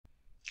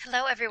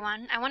Hello,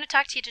 everyone. I want to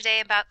talk to you today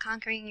about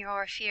conquering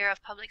your fear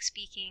of public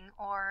speaking,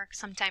 or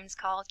sometimes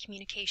called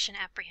communication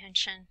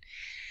apprehension.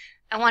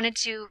 I wanted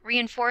to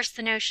reinforce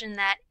the notion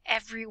that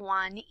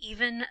everyone,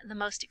 even the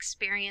most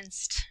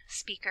experienced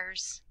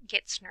speakers,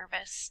 gets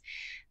nervous.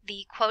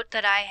 The quote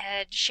that I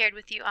had shared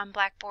with you on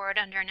Blackboard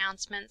under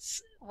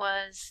announcements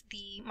was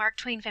the Mark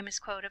Twain famous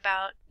quote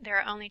about there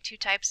are only two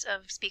types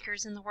of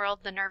speakers in the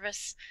world, the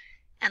nervous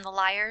and the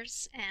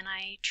liars. And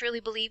I truly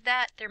believe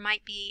that. There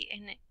might be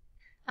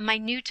a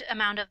minute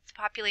amount of the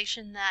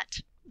population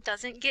that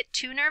doesn't get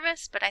too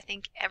nervous, but I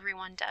think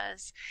everyone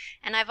does.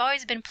 And I've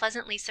always been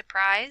pleasantly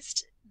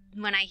surprised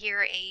when I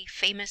hear a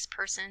famous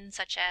person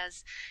such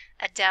as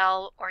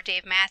Adele or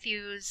Dave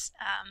Matthews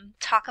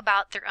talk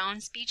about their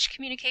own speech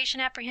communication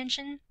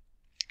apprehension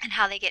and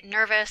how they get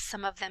nervous,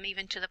 some of them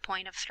even to the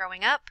point of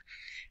throwing up,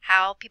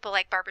 how people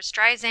like Barbra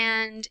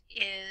Streisand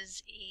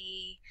is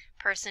a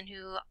person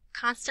who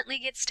constantly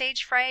gets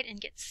stage fright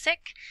and gets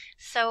sick.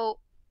 So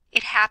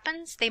it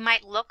happens. They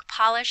might look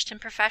polished and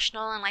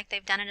professional and like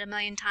they've done it a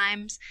million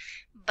times,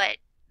 but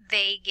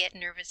they get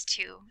nervous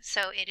too.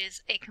 So it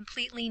is a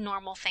completely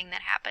normal thing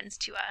that happens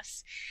to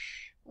us.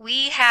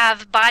 We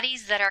have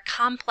bodies that are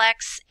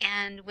complex,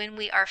 and when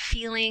we are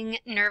feeling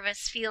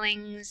nervous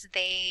feelings,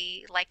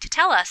 they like to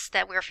tell us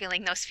that we're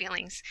feeling those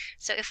feelings.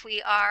 So if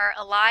we are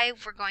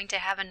alive, we're going to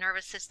have a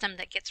nervous system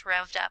that gets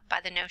revved up by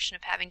the notion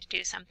of having to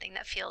do something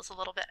that feels a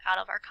little bit out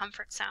of our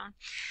comfort zone.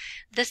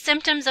 The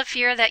symptoms of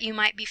fear that you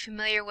might be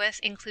familiar with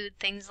include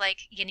things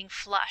like getting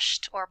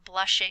flushed or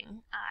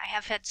blushing. I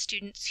have had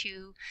students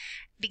who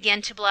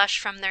begin to blush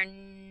from their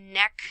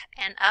neck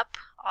and up,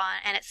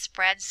 and it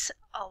spreads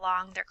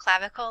along their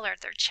clavicle or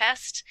their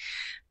chest.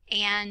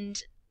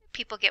 And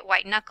people get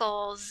white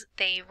knuckles,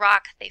 they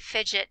rock, they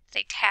fidget,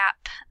 they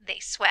tap, they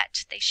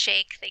sweat, they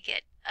shake, they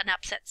get an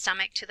upset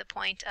stomach to the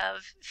point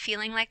of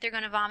feeling like they're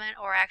going to vomit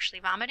or actually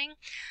vomiting.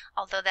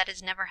 Although that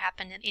has never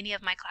happened in any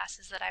of my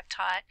classes that I've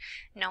taught.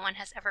 No one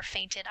has ever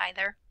fainted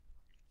either.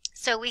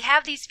 So we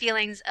have these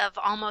feelings of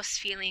almost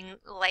feeling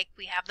like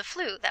we have the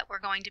flu, that we're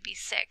going to be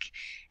sick,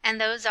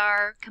 and those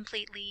are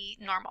completely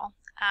normal.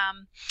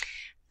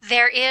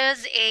 There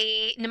is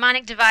a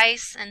mnemonic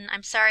device, and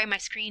I'm sorry my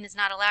screen is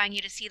not allowing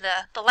you to see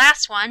the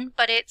last one,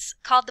 but it's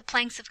called the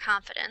Planks of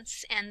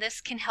Confidence, and this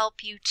can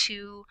help you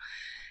to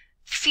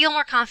feel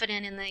more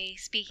confident in the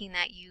speaking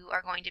that you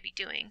are going to be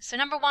doing. So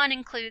number one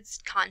includes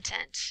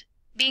content.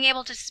 Being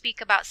able to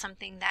speak about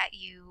something that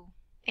you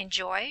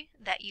enjoy,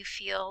 that you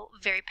feel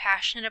very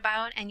passionate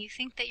about, and you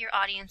think that your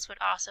audience would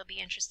also be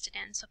interested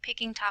in. So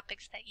picking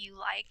topics that you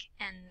like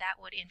and that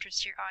would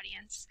interest your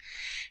audience.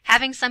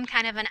 Having some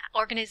kind of an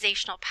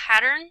organizational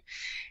pattern.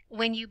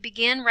 When you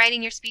begin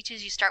writing your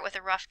speeches, you start with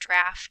a rough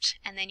draft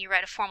and then you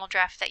write a formal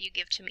draft that you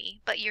give to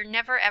me. But you're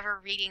never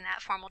ever reading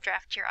that formal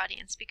draft to your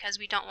audience because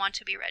we don't want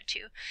to be read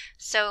to.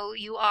 So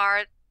you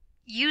are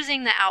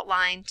using the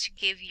outline to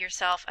give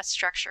yourself a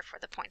structure for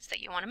the points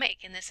that you want to make,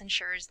 and this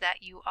ensures that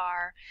you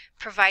are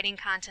providing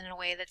content in a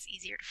way that's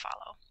easier to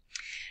follow.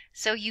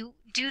 So you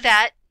do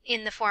that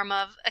in the form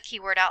of a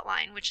keyword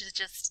outline, which is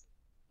just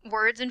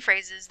words and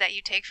phrases that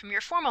you take from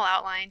your formal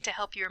outline to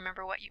help you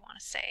remember what you want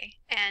to say.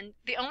 And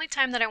the only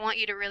time that I want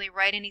you to really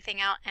write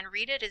anything out and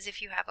read it is if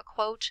you have a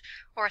quote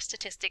or a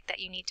statistic that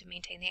you need to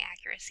maintain the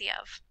accuracy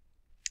of.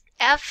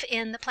 F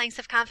in the Planks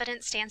of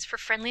Confidence stands for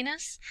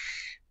friendliness.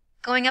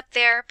 Going up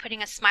there,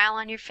 putting a smile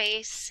on your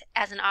face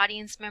as an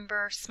audience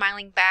member,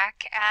 smiling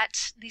back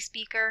at the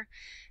speaker.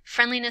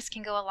 Friendliness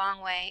can go a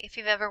long way. If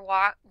you've ever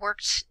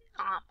worked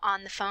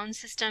on the phone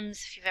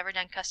systems, if you've ever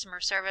done customer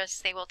service,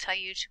 they will tell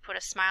you to put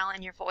a smile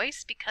in your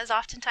voice because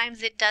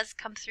oftentimes it does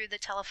come through the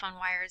telephone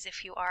wires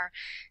if you are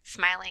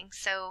smiling.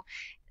 So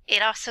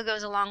it also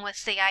goes along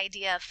with the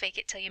idea of fake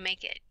it till you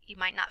make it. You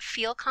might not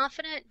feel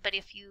confident, but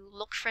if you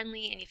look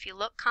friendly and if you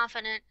look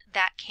confident,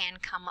 that can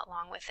come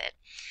along with it.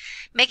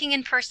 Making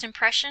a first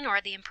impression,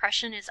 or the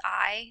impression is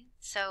I.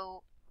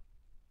 So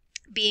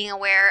being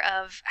aware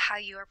of how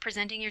you are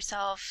presenting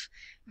yourself,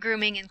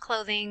 grooming and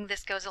clothing.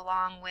 This goes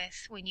along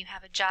with when you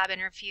have a job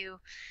interview,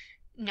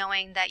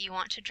 knowing that you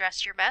want to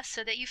dress your best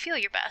so that you feel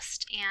your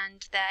best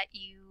and that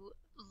you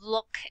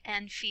look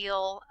and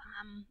feel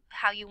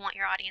how you want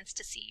your audience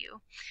to see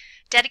you.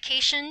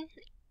 Dedication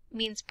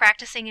means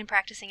practicing and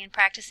practicing and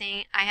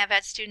practicing. I have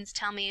had students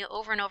tell me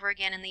over and over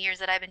again in the years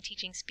that I've been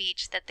teaching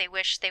speech that they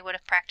wish they would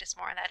have practiced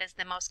more. That is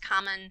the most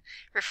common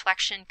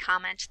reflection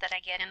comment that I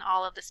get in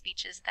all of the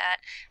speeches, that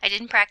I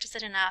didn't practice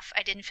it enough,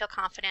 I didn't feel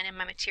confident in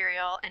my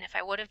material, and if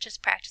I would have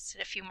just practiced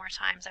it a few more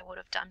times, I would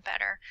have done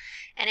better.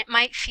 And it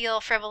might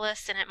feel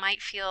frivolous and it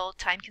might feel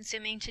time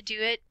consuming to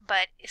do it,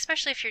 but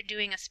especially if you're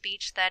doing a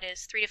speech that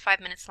is 3 to 5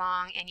 minutes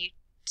long and you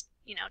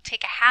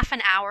take a half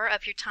an hour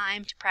of your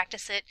time to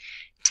practice it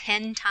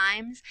 10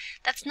 times,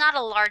 that's not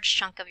a large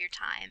chunk of your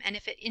time. And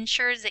if it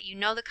ensures that you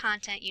know the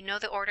content, you know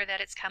the order that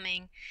it's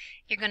coming,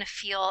 you're going to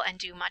feel and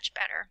do much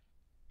better.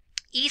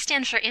 E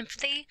stands for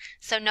empathy,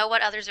 so know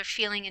what others are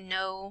feeling and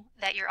know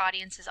that your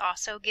audience is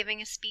also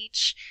giving a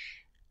speech.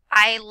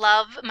 I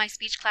love my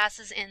speech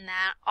classes in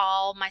that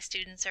all my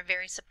students are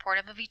very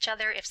supportive of each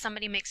other. If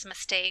somebody makes a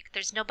mistake,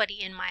 there's nobody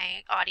in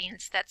my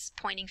audience that's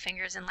pointing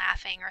fingers and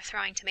laughing or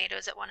throwing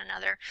tomatoes at one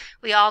another.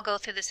 We all go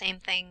through the same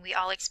thing. We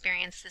all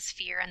experience this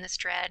fear and this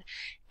dread.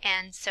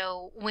 And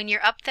so when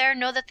you're up there,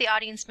 know that the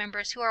audience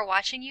members who are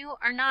watching you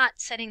are not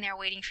sitting there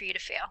waiting for you to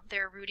fail.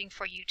 They're rooting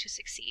for you to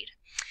succeed.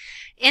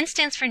 N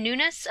stands for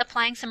newness,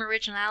 applying some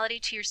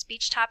originality to your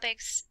speech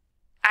topics.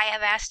 I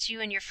have asked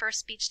you in your first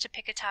speech to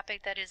pick a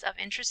topic that is of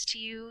interest to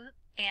you,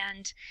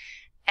 and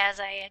as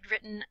I had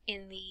written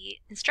in the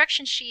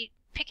instruction sheet,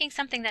 picking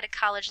something that a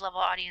college level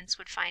audience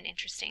would find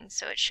interesting.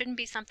 So it shouldn't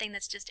be something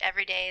that's just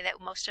everyday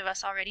that most of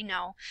us already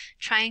know,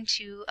 trying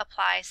to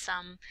apply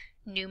some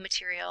new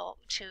material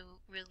to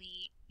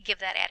really give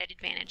that added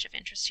advantage of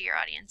interest to your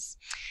audience.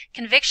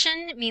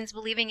 Conviction means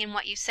believing in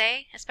what you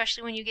say,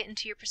 especially when you get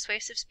into your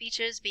persuasive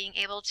speeches, being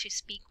able to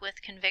speak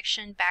with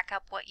conviction, back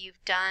up what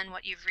you've done,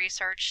 what you've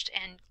researched,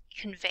 and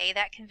convey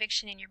that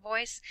conviction in your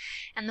voice.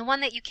 And the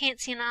one that you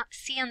can't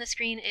see on the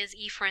screen is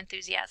E for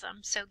enthusiasm,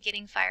 so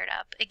getting fired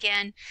up.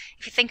 Again,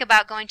 if you think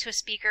about going to a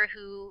speaker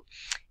who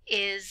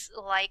is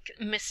like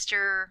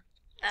Mr.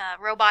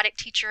 Robotic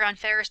teacher on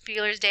Ferris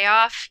Bueller's Day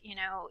Off, you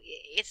know,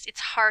 it's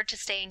hard to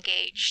stay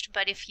engaged.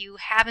 But if you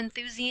have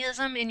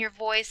enthusiasm in your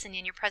voice and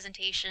in your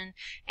presentation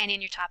and in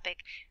your topic,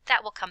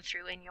 that will come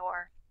through in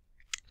your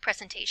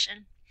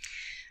presentation.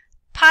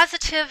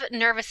 Positive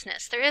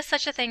nervousness. There is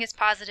such a thing as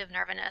positive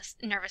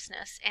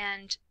nervousness,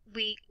 and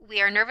we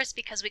are nervous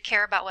because we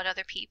care about what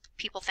other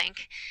people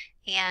think.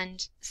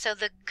 And so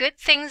the good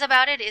things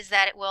about it is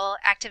that it will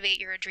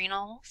activate your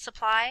adrenal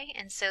supply,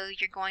 and so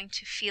you're going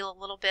to feel a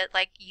little bit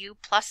like you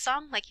plus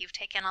some, like you've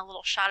taken a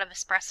little shot of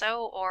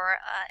espresso or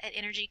an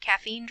energy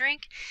caffeine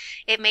drink.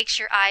 It makes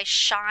your eyes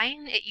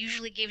shine. It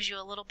usually gives you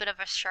a little bit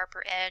of a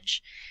sharper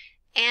edge,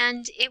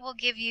 and it will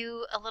give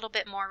you a little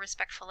bit more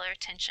respectful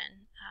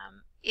attention.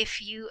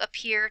 If you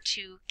appear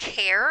to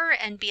care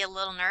and be a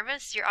little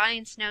nervous, your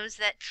audience knows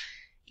that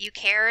you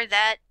care,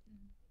 that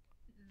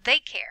they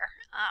care.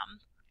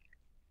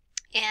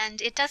 And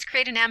it does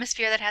create an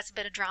atmosphere that has a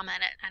bit of drama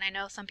in it. And I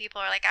know some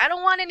people are like, I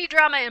don't want any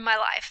drama in my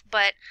life,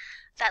 but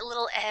that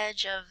little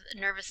edge of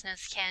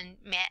nervousness can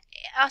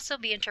also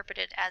be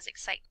interpreted as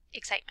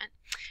excitement.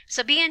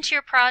 So be into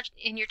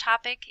your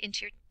topic,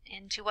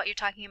 into what you're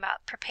talking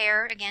about.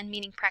 Prepare, again,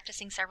 meaning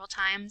practicing several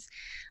times.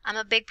 I'm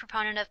a big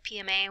proponent of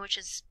PMA, which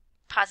is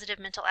positive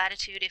mental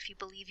attitude. If you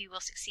believe you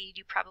will succeed,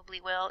 you probably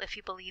will. If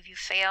you believe you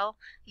fail,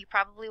 you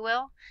probably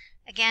will.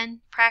 Again,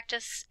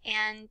 practice,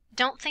 and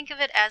don't think of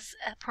it as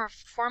a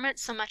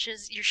performance so much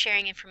as you're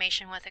sharing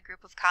information with a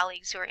group of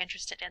colleagues who are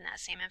interested in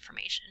that same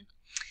information.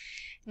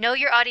 Know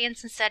your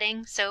audience and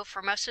setting. So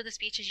for most of the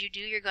speeches you do,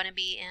 you're going to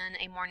be in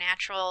a more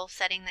natural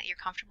setting that you're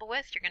comfortable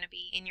with. You're going to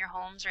be in your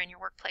homes or in your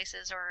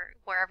workplaces or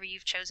wherever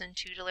you've chosen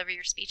to deliver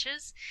your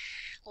speeches.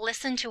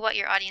 Listen to what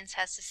your audience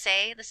has to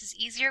say. This is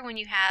easier when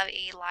you have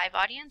a live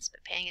audience,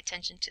 but paying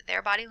attention to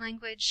their body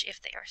language,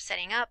 if they are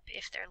setting up,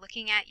 if they're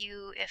looking at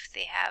you, if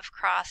they have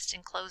crossed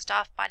and closed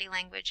off body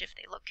language, if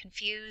they look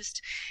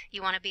confused.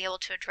 You want to be able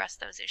to address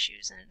those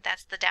issues, and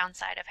that's the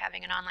downside of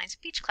having an online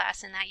speech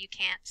class, in that you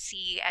can't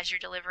see as you're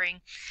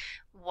delivering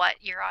what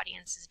your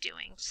audience is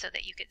doing, so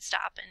that you could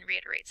stop and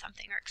reiterate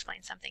something or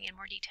explain something in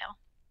more detail.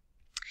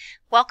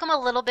 Welcome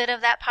a little bit of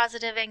that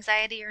positive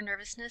anxiety or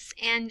nervousness,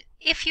 and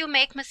if you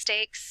make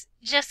mistakes,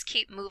 just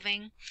keep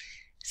moving.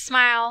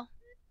 Smile.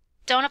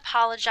 Don't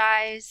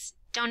apologize.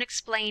 Don't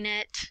explain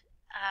it.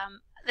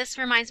 This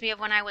reminds me of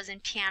when I was in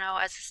piano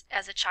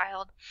as a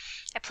child.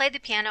 I played the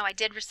piano, I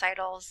did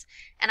recitals,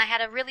 and I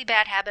had a really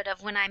bad habit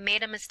of, when I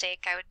made a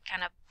mistake, I would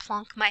kind of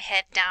plunk my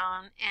head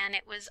down, and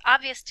it was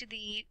obvious to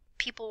the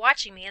people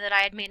watching me that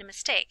I had made a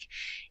mistake.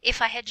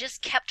 If I had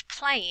just kept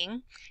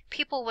playing,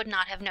 people would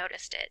not have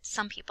noticed it.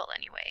 Some people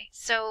anyway.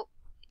 So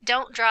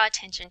don't draw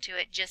attention to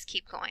it, just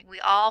keep going. We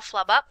all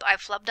flub up.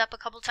 I've flubbed up a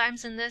couple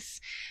times in this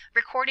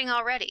recording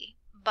already,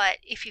 but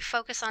if you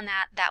focus on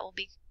that, that will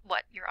be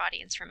what your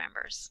audience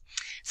remembers.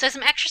 So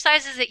some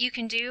exercises that you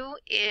can do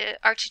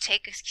are to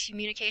take a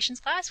communications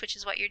class, which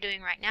is what you're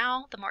doing right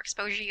now. The more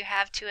exposure you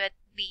have to it,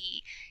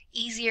 the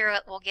easier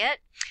it will get.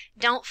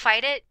 Don't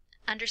fight it.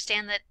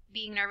 Understand that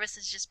being nervous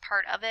is just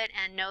part of it,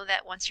 and know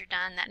that once you're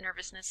done, that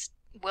nervousness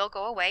will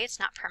go away. It's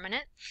not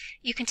permanent.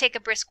 You can take a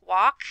brisk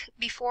walk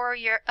before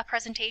a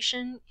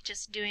presentation.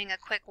 Just doing a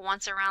quick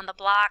once around the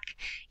block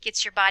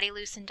gets your body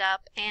loosened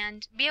up,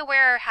 and be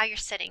aware of how you're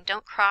sitting.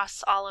 Don't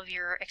cross all of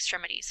your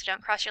extremities. So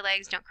don't cross your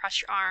legs, don't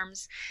cross your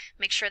arms.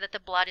 Make sure that the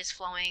blood is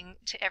flowing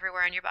to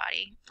everywhere in your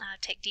body.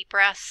 Take deep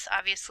breaths,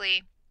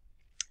 obviously.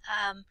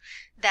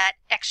 That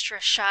extra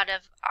shot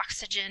of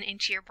oxygen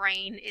into your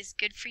brain is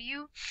good for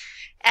you.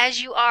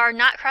 As you are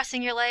not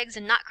crossing your legs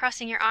and not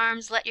crossing your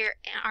arms, let your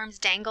arms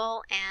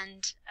dangle,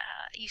 and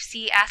you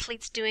see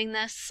athletes doing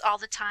this all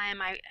the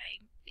time.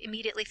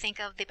 immediately think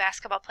of the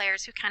basketball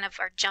players who kind of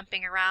are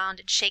jumping around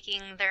and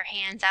shaking their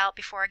hands out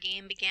before a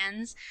game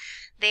begins.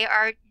 They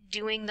are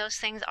doing those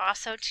things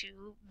also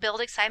to build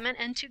excitement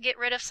and to get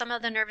rid of some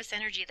of the nervous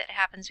energy that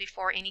happens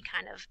before any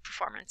kind of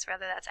performance,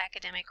 whether that's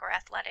academic or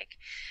athletic.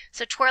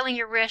 So twirling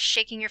your wrists,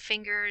 shaking your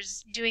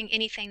fingers, doing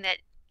anything that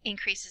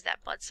increases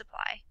that blood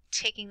supply,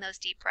 taking those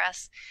deep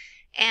breaths,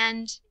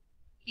 and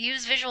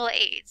use visual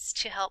aids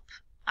to help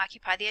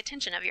occupy the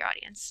attention of your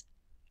audience.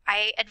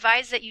 I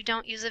advise that you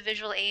don't use a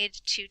visual aid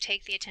to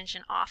take the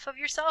attention off of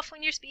yourself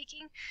when you're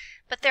speaking,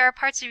 but there are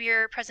parts of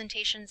your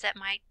presentations that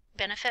might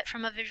benefit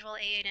from a visual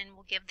aid and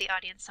will give the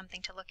audience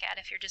something to look at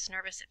if you're just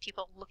nervous at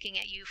people looking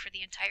at you for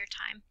the entire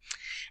time.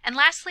 And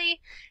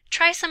lastly,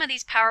 try some of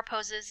these power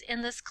poses.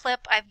 In this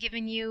clip, I've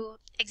given you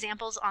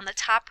examples on the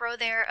top row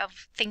there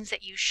of things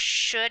that you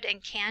should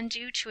and can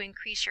do to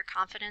increase your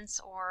confidence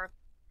or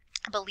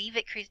believe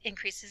it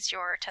increases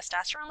your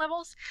testosterone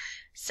levels.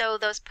 So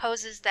those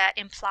poses that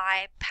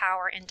imply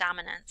power and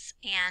dominance.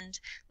 And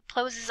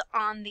poses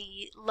on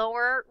the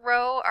lower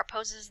row are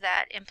poses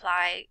that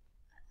imply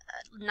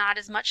not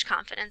as much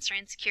confidence or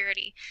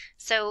insecurity.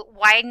 So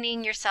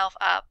widening yourself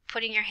up,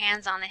 putting your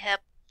hands on the hip,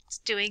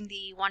 doing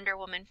the Wonder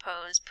Woman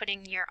pose,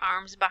 putting your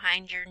arms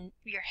behind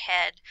your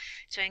head,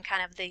 doing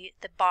kind of the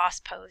boss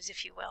pose,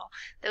 if you will.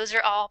 Those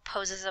are all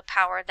poses of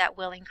power that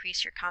will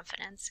increase your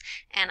confidence.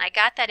 And I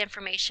got that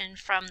information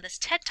from this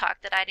TED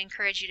Talk that I'd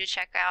encourage you to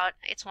check out.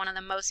 It's one of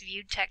the most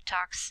viewed TED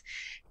Talks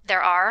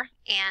there are,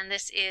 and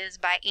this is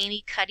by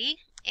Amy Cuddy,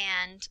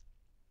 and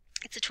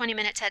it's a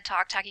 20-minute TED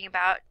Talk talking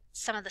about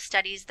some of the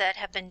studies that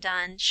have been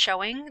done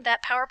showing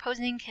that power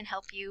posing can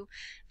help you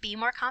be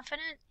more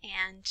confident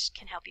and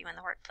can help you in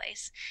the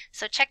workplace.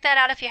 So check that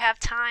out if you have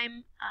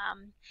time,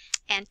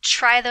 and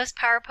try those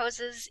power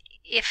poses.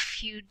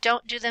 If you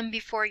don't do them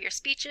before your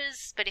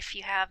speeches, but if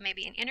you have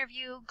maybe an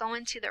interview, go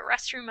into the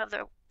restroom of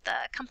the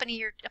company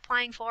you're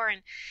applying for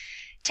and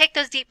take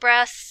those deep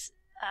breaths,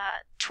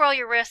 twirl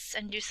your wrists,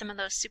 and do some of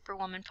those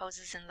Superwoman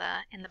poses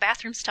in the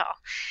bathroom stall.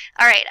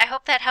 All right, I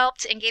hope that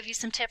helped and gave you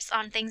some tips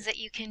on things that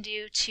you can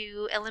do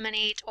to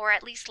eliminate or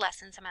at least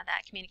lessen some of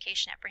that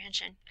communication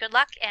apprehension. Good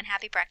luck and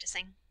happy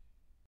practicing.